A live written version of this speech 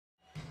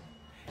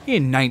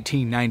In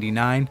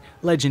 1999,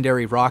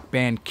 legendary rock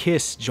band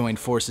Kiss joined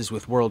forces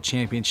with World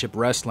Championship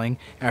Wrestling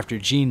after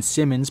Gene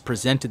Simmons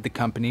presented the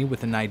company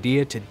with an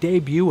idea to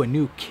debut a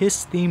new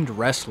Kiss-themed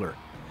wrestler.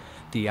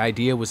 The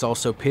idea was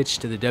also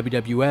pitched to the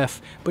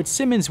WWF, but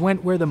Simmons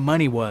went where the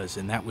money was,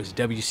 and that was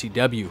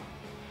WCW.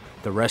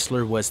 The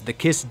wrestler was the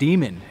Kiss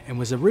Demon and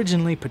was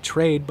originally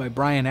portrayed by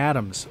Bryan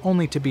Adams,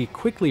 only to be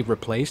quickly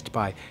replaced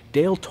by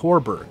Dale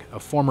Torberg, a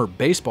former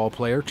baseball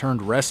player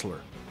turned wrestler.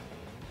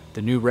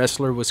 The new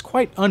wrestler was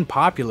quite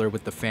unpopular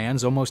with the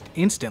fans almost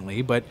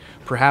instantly, but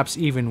perhaps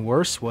even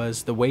worse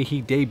was the way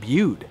he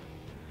debuted.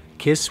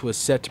 Kiss was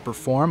set to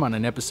perform on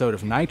an episode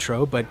of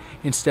Nitro, but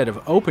instead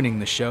of opening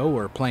the show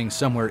or playing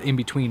somewhere in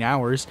between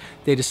hours,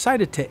 they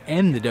decided to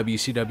end the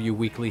WCW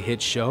Weekly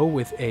Hit show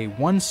with a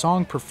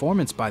one-song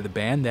performance by the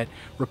band that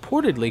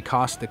reportedly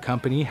cost the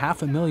company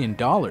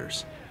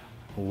 $500,000.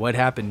 What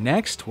happened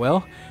next?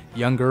 Well,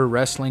 younger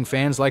wrestling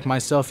fans like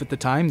myself at the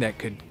time that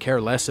could care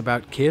less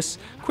about Kiss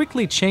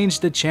quickly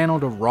changed the channel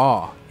to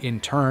Raw, in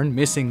turn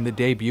missing the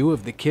debut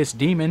of the Kiss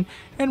Demon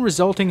and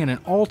resulting in an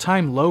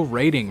all-time low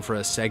rating for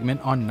a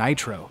segment on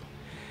Nitro.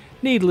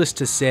 Needless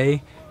to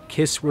say,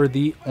 Kiss were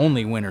the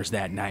only winners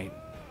that night.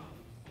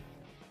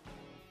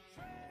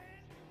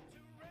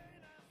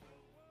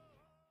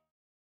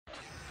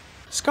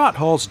 Scott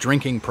Hall's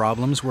drinking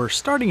problems were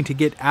starting to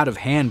get out of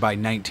hand by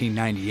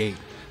 1998.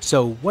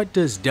 So what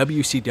does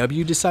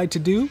WCW decide to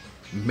do?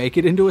 Make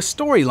it into a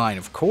storyline,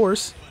 of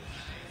course.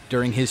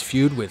 During his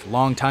feud with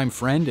longtime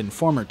friend and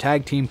former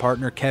tag team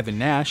partner Kevin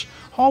Nash,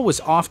 Hall was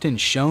often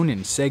shown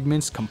in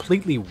segments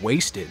completely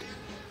wasted.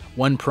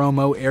 One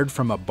promo aired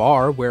from a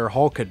bar where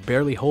Hall could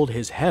barely hold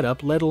his head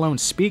up, let alone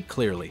speak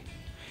clearly.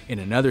 In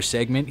another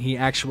segment, he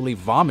actually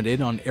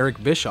vomited on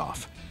Eric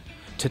Bischoff.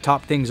 To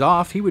top things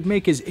off, he would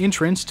make his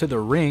entrance to the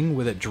ring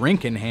with a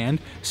drink in hand,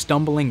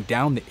 stumbling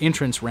down the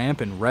entrance ramp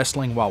and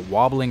wrestling while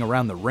wobbling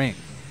around the ring.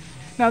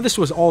 Now, this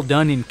was all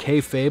done in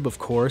kayfabe, of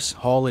course.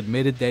 Hall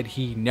admitted that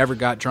he never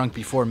got drunk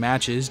before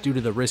matches due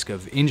to the risk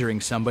of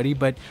injuring somebody,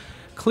 but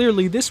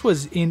clearly this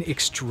was in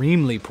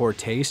extremely poor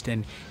taste,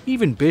 and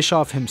even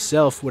Bischoff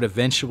himself would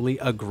eventually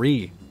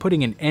agree,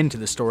 putting an end to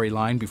the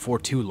storyline before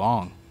too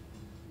long.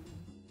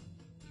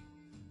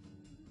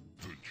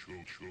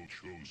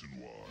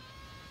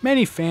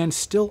 Many fans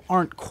still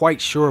aren't quite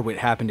sure what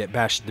happened at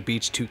Bash at the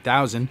Beach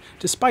 2000,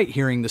 despite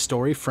hearing the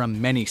story from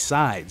many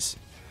sides.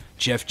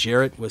 Jeff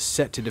Jarrett was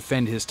set to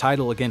defend his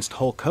title against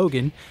Hulk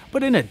Hogan,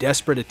 but in a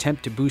desperate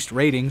attempt to boost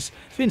ratings,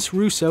 Vince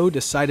Russo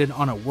decided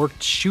on a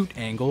worked shoot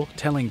angle,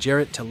 telling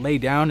Jarrett to lay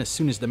down as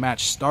soon as the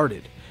match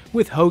started,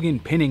 with Hogan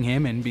pinning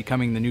him and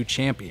becoming the new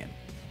champion.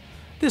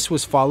 This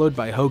was followed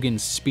by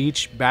Hogan's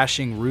speech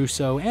bashing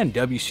Russo and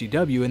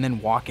WCW and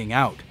then walking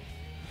out.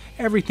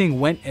 Everything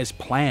went as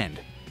planned,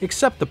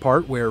 except the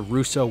part where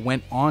Russo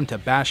went on to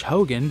bash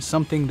Hogan,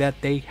 something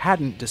that they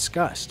hadn't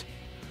discussed.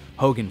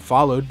 Hogan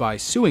followed by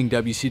suing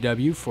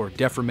WCW for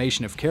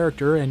defamation of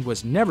character and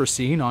was never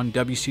seen on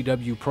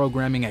WCW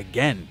programming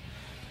again.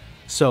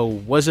 So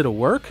was it a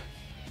work?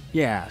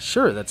 Yeah,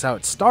 sure, that's how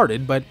it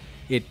started, but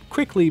it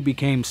quickly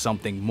became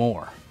something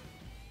more.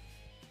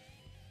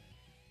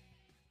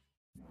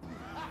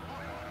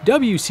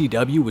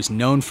 WCW was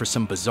known for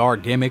some bizarre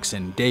gimmicks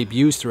and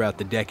debuts throughout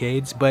the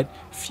decades, but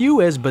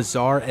few as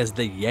bizarre as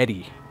the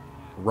Yeti.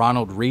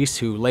 Ronald Reese,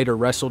 who later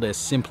wrestled as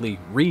simply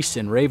Reese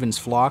in Raven's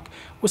Flock,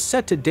 was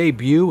set to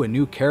debut a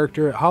new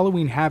character at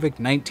Halloween Havoc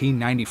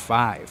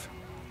 1995.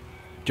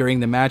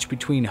 During the match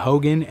between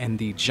Hogan and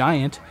the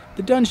Giant,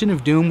 the Dungeon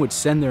of Doom would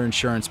send their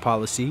insurance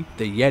policy,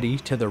 the Yeti,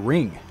 to the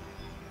ring.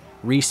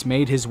 Reese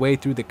made his way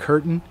through the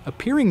curtain,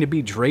 appearing to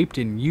be draped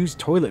in used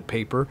toilet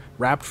paper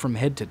wrapped from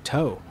head to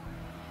toe.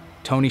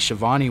 Tony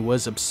Schiavone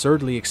was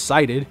absurdly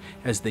excited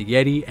as the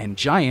Yeti and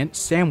Giant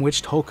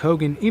sandwiched Hulk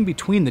Hogan in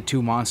between the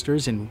two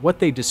monsters in what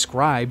they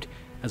described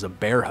as a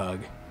bear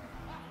hug.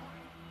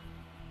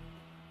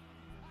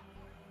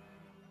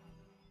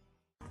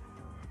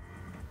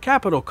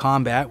 Capital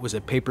Combat was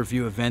a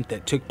pay-per-view event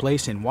that took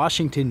place in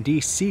Washington,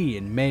 D.C.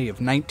 in May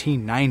of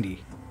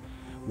 1990.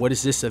 What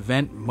is this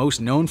event most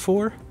known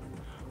for?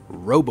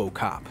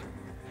 RoboCop.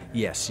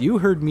 Yes, you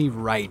heard me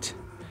right.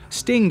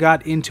 Sting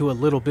got into a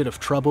little bit of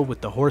trouble with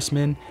the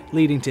Horsemen,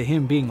 leading to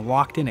him being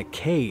locked in a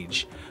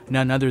cage.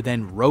 None other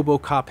than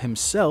RoboCop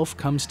himself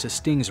comes to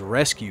Sting's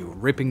rescue,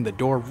 ripping the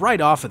door right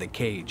off of the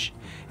cage.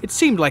 It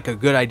seemed like a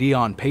good idea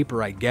on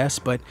paper, I guess,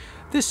 but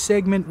this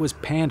segment was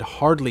panned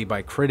hardly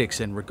by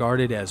critics and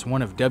regarded as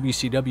one of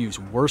WCW's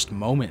worst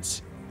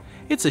moments.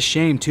 It's a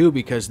shame too,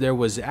 because there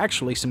was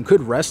actually some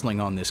good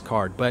wrestling on this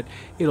card, but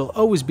it'll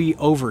always be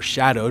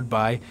overshadowed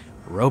by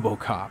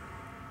RoboCop.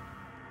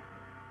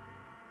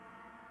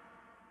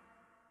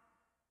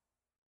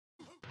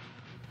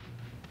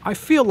 I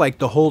feel like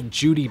the whole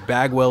Judy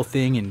Bagwell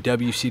thing in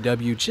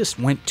WCW just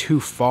went too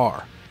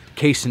far.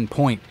 Case in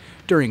point,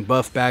 during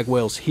Buff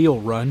Bagwell's heel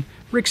run,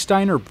 Rick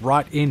Steiner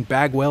brought in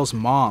Bagwell's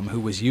mom,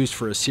 who was used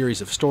for a series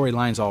of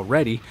storylines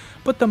already,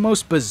 but the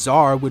most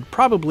bizarre would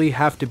probably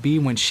have to be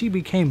when she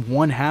became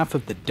one half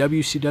of the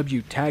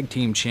WCW Tag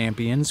Team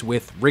Champions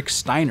with Rick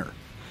Steiner.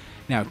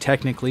 Now,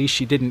 technically,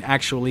 she didn't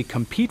actually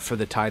compete for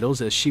the titles,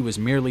 as she was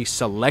merely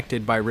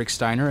selected by Rick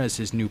Steiner as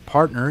his new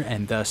partner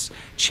and thus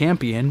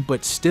champion,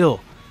 but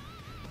still,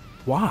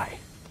 why?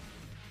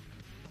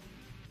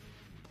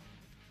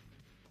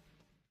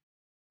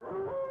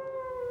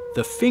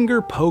 The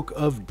finger poke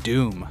of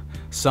doom.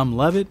 Some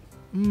love it,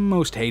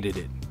 most hated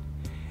it.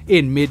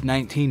 In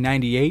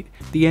mid-1998,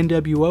 the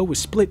NWO was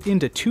split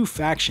into two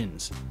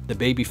factions, the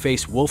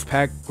babyface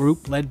Wolfpack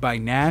group led by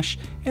Nash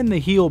and the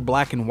heel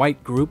Black and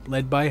White group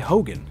led by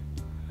Hogan.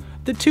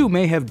 The two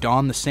may have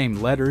donned the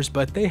same letters,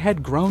 but they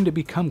had grown to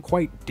become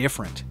quite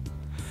different.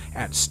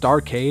 At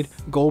Starrcade,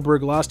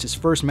 Goldberg lost his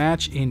first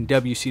match in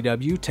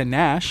WCW to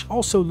Nash,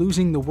 also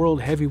losing the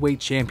World Heavyweight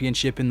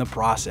Championship in the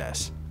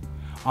process.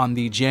 On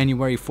the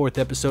January 4th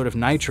episode of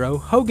Nitro,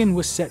 Hogan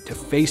was set to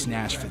face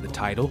Nash for the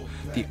title,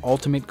 the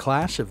ultimate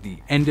clash of the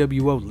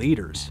NWO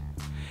leaders.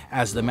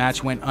 As the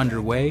match went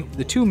underway,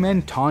 the two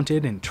men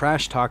taunted and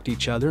trash-talked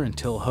each other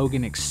until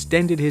Hogan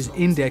extended his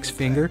index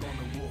finger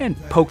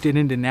and poked it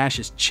into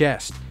Nash's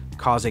chest,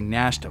 causing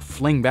Nash to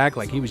fling back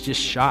like he was just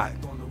shot.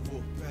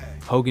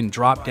 Hogan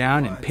dropped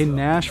down and pinned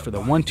Nash for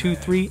the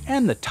 1-2-3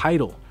 and the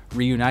title,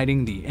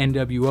 reuniting the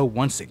NWO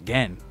once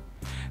again.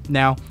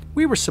 Now,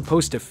 we were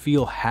supposed to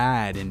feel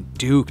had and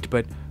duked,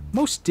 but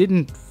most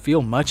didn't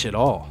feel much at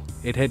all.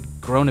 It had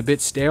grown a bit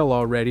stale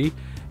already,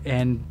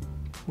 and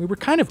we were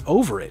kind of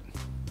over it.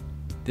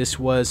 This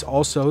was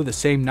also the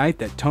same night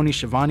that Tony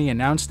Schiavone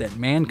announced that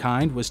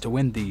Mankind was to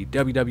win the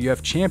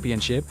WWF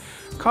Championship,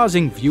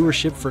 causing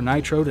viewership for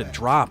Nitro to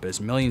drop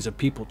as millions of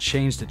people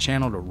changed the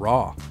channel to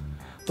Raw.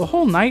 The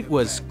whole night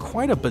was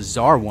quite a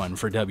bizarre one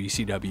for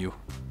WCW.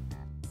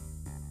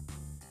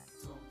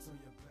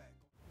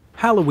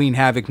 Halloween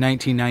Havoc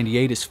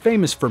 1998 is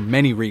famous for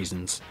many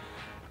reasons.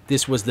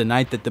 This was the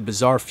night that the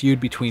bizarre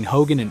feud between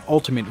Hogan and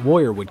Ultimate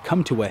Warrior would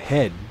come to a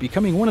head,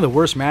 becoming one of the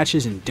worst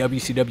matches in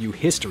WCW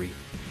history.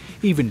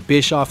 Even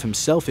Bischoff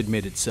himself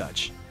admitted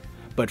such.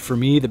 But for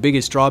me, the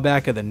biggest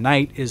drawback of the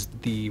night is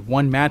the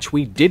one match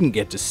we didn't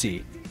get to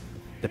see.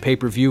 The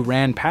pay-per-view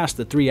ran past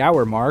the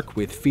 3-hour mark,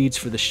 with feeds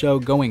for the show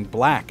going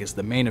black as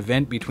the main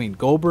event between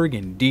Goldberg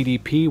and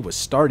DDP was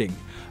starting,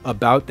 a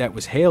bout that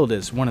was hailed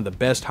as one of the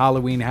best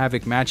Halloween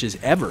Havoc matches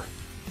ever.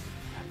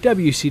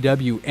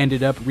 WCW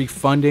ended up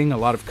refunding a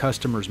lot of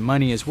customers'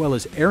 money as well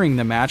as airing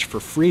the match for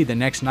free the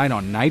next night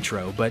on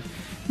Nitro, but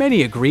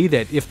many agree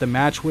that if the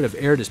match would have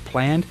aired as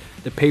planned,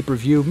 the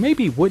pay-per-view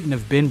maybe wouldn't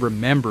have been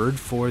remembered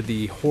for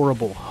the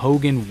horrible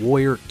Hogan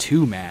Warrior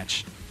 2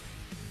 match.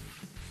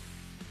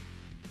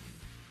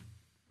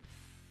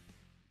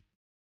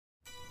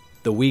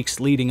 The weeks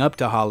leading up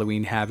to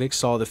Halloween Havoc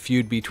saw the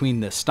feud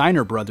between the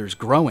Steiner brothers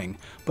growing,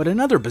 but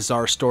another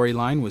bizarre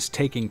storyline was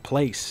taking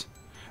place.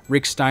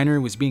 Rick Steiner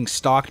was being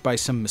stalked by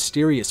some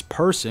mysterious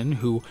person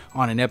who,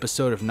 on an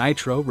episode of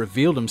Nitro,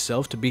 revealed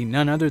himself to be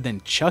none other than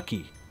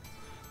Chucky.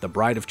 The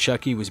Bride of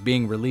Chucky was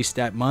being released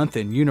that month,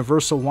 and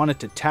Universal wanted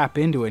to tap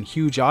into a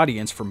huge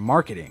audience for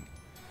marketing.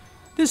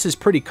 This is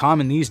pretty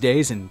common these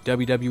days, and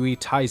WWE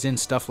ties in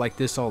stuff like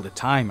this all the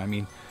time. I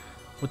mean,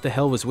 what the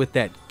hell was with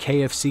that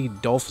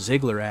KFC Dolph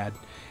Ziggler ad?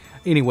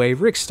 Anyway,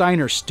 Rick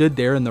Steiner stood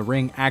there in the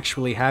ring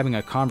actually having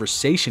a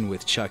conversation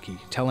with Chucky,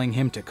 telling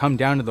him to come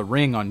down to the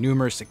ring on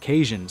numerous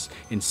occasions,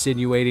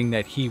 insinuating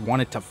that he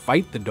wanted to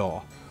fight the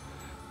doll.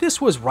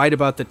 This was right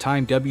about the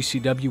time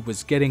WCW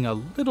was getting a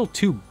little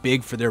too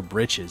big for their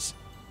britches.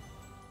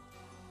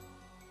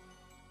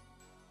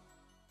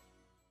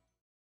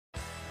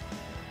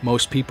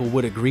 Most people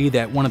would agree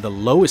that one of the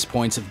lowest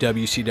points of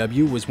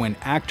WCW was when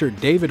actor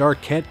David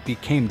Arquette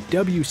became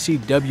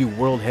WCW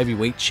World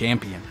Heavyweight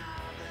Champion.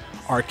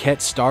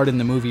 Arquette starred in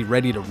the movie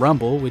Ready to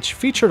Rumble, which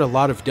featured a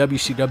lot of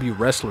WCW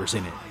wrestlers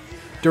in it.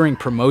 During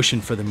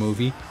promotion for the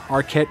movie,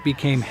 Arquette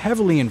became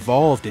heavily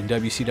involved in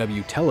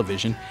WCW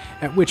television,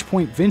 at which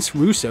point Vince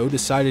Russo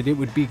decided it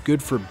would be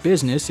good for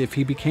business if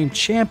he became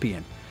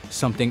champion,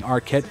 something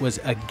Arquette was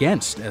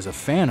against as a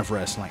fan of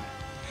wrestling.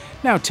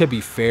 Now, to be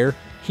fair,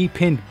 he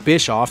pinned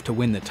Bischoff to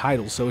win the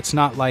title, so it's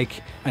not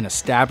like an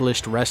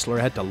established wrestler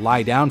had to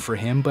lie down for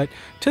him, but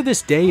to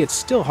this day it's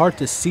still hard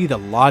to see the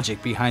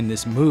logic behind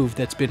this move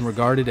that's been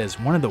regarded as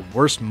one of the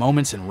worst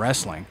moments in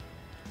wrestling.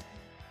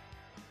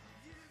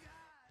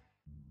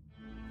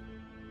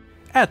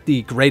 At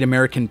the Great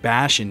American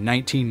Bash in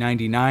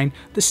 1999,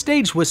 the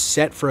stage was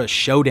set for a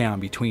showdown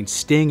between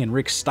Sting and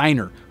Rick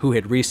Steiner, who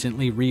had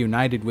recently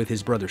reunited with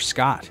his brother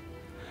Scott.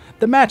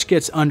 The match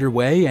gets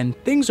underway and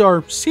things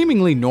are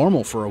seemingly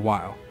normal for a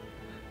while.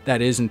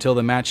 That is until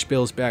the match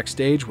spills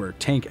backstage where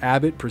Tank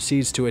Abbott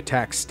proceeds to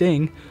attack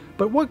Sting,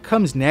 but what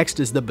comes next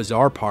is the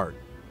bizarre part.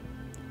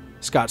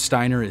 Scott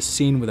Steiner is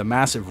seen with a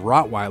massive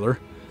Rottweiler,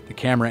 the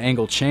camera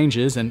angle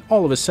changes, and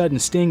all of a sudden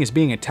Sting is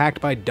being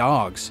attacked by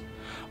dogs.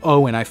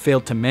 Oh, and I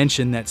failed to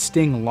mention that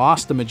Sting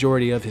lost the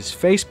majority of his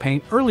face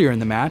paint earlier in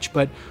the match,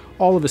 but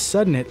all of a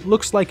sudden it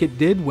looks like it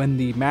did when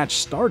the match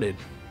started.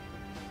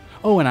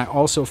 Oh, and I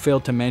also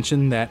failed to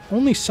mention that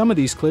only some of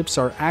these clips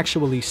are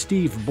actually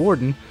Steve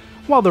Borden,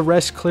 while the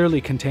rest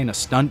clearly contain a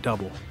stunt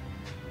double.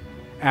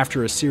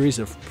 After a series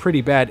of pretty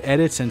bad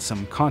edits and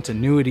some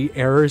continuity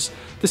errors,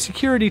 the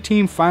security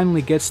team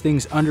finally gets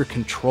things under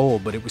control,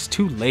 but it was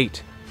too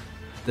late.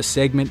 The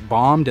segment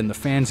bombed and the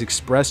fans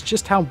expressed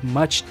just how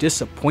much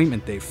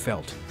disappointment they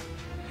felt.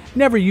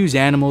 Never use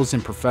animals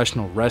in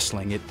professional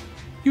wrestling. It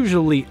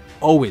usually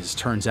always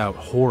turns out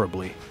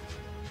horribly.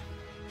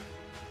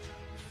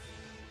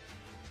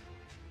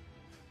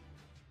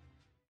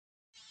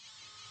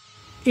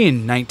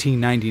 In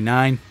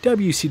 1999,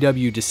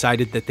 WCW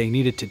decided that they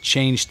needed to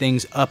change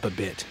things up a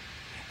bit.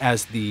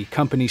 As the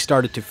company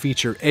started to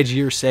feature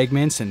edgier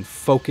segments and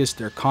focus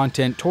their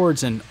content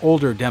towards an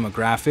older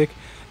demographic,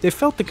 they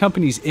felt the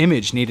company's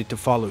image needed to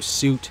follow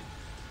suit.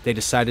 They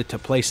decided to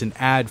place an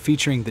ad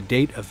featuring the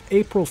date of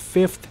April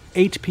 5th,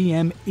 8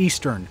 p.m.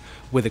 Eastern,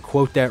 with a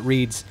quote that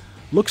reads,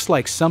 "Looks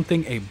like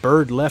something a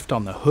bird left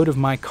on the hood of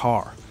my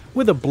car,"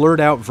 with a blurred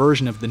out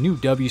version of the new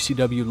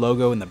WCW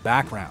logo in the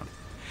background.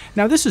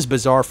 Now this is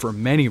bizarre for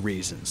many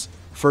reasons.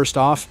 First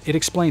off, it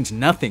explains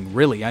nothing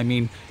really. I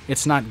mean,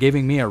 it's not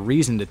giving me a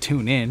reason to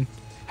tune in.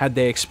 Had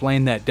they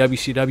explained that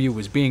WCW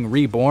was being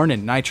reborn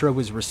and Nitro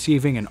was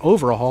receiving an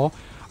overhaul,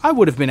 I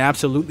would have been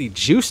absolutely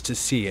juiced to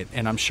see it,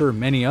 and I'm sure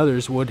many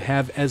others would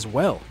have as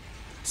well.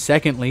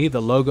 Secondly,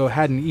 the logo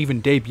hadn't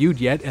even debuted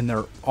yet and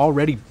they're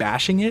already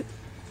bashing it?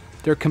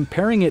 They're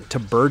comparing it to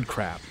bird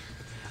crap.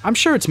 I'm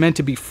sure it's meant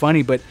to be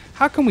funny, but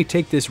how can we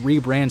take this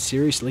rebrand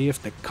seriously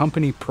if the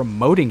company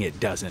promoting it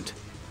doesn't?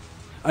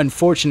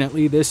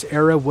 Unfortunately, this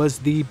era was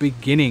the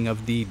beginning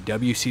of the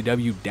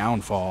WCW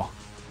downfall.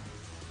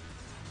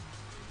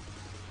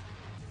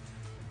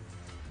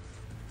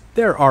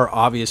 There are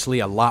obviously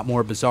a lot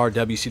more bizarre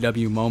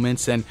WCW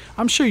moments, and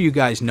I'm sure you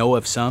guys know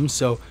of some,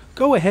 so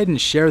go ahead and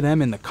share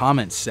them in the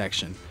comments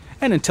section.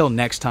 And until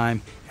next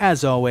time,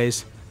 as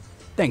always,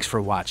 thanks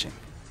for watching.